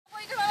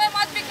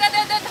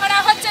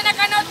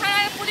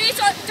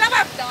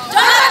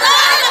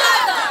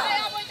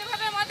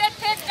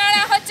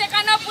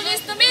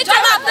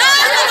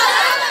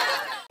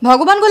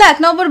ভগবানগোলা ১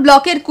 নম্বর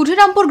ব্লকের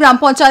কুঠিরামপুর গ্রাম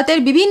পঞ্চায়েতের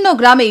বিভিন্ন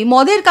গ্রামেই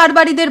মদের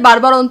কারবারিদের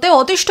বারবারন্তে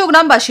অতিষ্ঠ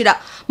গ্রামবাসীরা।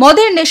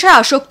 মদের নেশায়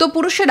আসক্ত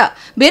পুরুষেরা,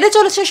 বেড়ে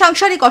চলেছে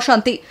সাংসারিক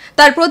অশান্তি।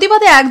 তার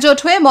প্রতিবাদে একজোট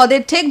হয়ে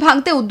মদের ঠেক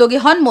ভাঙতে উদ্যোগী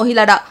হন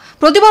মহিলারা।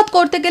 প্রতিবাদ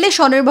করতে গেলে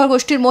স্বনির্ভর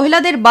গোষ্ঠীর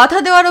মহিলাদের বাধা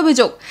দেওয়ার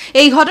অভিযোগ।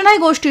 এই ঘটনায়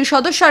গোষ্ঠীর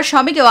সদস্যার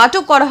স্বামীকেও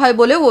আটক করা হয়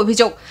বলেও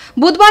অভিযোগ।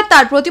 বুধবার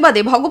তার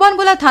প্রতিবাদে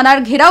ভগবানগোলা থানার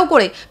ঘেরাও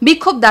করে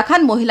বিক্ষোভ দেখান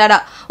মহিলারা।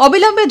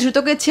 অবিলম্বে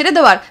ধৃতকে ছেড়ে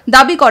দেওয়ার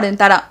দাবি করেন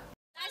তারা।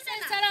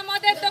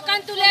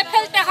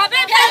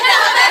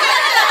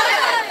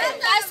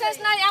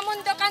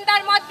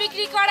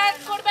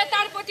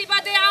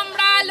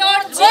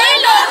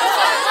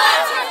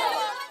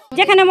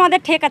 যেখানে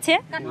মদের ঠেক আছে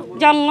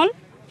জঙ্গল,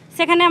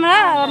 সেখানে আমরা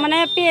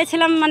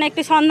পেয়েছিলাম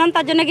একটি সন্ধান,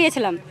 তার জন্য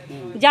গিয়েছিলাম।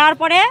 যাওয়ার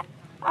পরে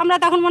আমরা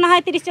তখন মনে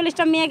হয়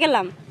 30-40টা মেয়ে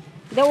গেলাম।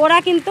 ওরা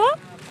কিন্তু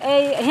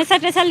এই হেঁসা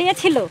টেসা নিয়ে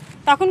ছিল।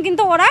 তখন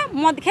কিন্তু ওরা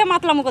মদ খেয়ে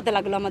মাতলামো করতে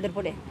লাগলো আমাদের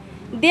পরে,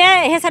 দিয়ে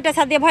হেঁসা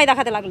টেসা দিয়ে ভয়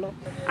দেখাতে লাগলো।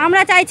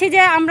 আমরা চাইছি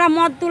যে আমরা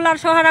মদ তোলার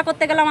সহায়তা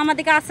করতে গেলাম,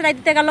 আমাদেরকে আশ্রয়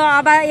দিতে গেল,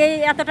 আবার এই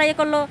এতটা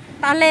করলো।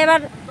 তাহলে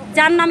এবার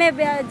যার নামে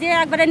যে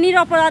একবারে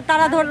নিরপরাধ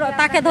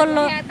তাকে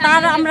ধরলো,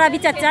 তার আমরা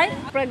বিচার চাই।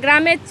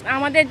 গ্রামে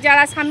আমাদের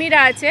যারা স্বামীরা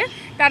আছে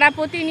তারা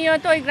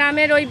প্রতিনিয়ত ওই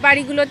গ্রামের ওই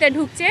বাড়িগুলোতে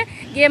ঢুকছে,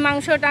 গিয়ে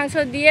মাংস টাংস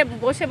দিয়ে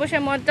বসে বসে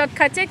মদ টদ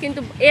খাচ্ছে, কিন্তু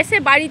এসে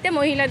বাড়িতে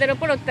মহিলাদের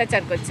ওপর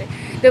অত্যাচার করছে।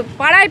 তো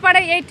পাড়ায়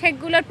পাড়ায় এই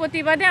ঠেকগুলোর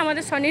প্রতিবাদে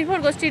আমাদের স্বনির্ভর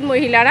গোষ্ঠীর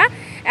মহিলারা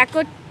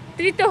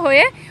একত্রিত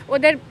হয়ে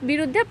ওদের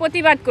বিরুদ্ধে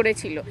প্রতিবাদ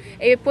করেছিল।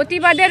 এই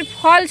প্রতিবাদের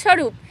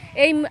ফলস্বরূপ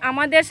এই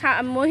আমাদের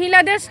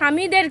মহিলাদের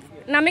স্বামীদের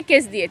নামে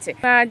কেস দিয়েছে।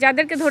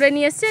 যাদেরকে ধরে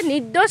নিয়ে এসছে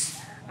নির্দোষ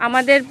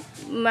আমাদের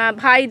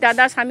ভাই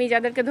দাদা স্বামী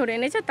যাদেরকে ধরে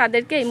এনেছে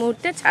তাদেরকে এই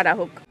মুহূর্তে ছাড়া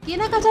হোক।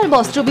 কেনাকাটার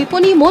বস্ত্র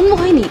বিপণী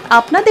মনমোহিনী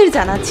আপনাদের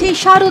জানাচ্ছে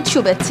শারদ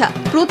শুভেচ্ছা।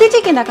 প্রতিটি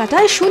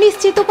কেনাকাটায়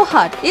সুনিশ্চিত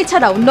উপহার।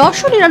 এছাড়াও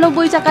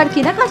 999 টাকার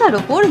কেনাকাটার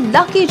ওপর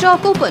lucky draw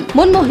coupon.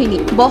 Manmohini,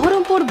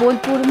 Baharampur,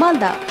 Bolpur,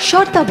 Malda.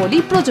 শর্তাবলী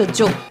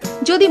প্রযোজ্য।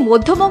 যদি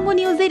মধ্যবঙ্গ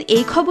নিউজের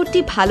এই খবরটি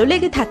ভালো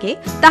লেগে থাকে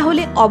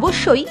তাহলে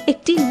অবশ্যই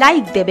একটি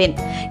লাইক দেবেন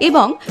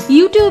এবং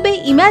ইউটিউবে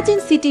ইমাজিন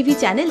সিটিভি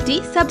চ্যানেলটি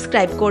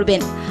সাবস্ক্রাইব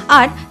করবেন।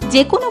 আর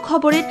যে কোনো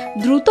খবরের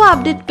দ্রুত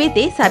আপডেট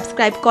পেতে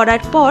সাবস্ক্রাইব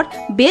করার পর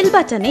বেল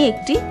বাটনে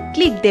একটি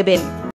ক্লিক দেবেন।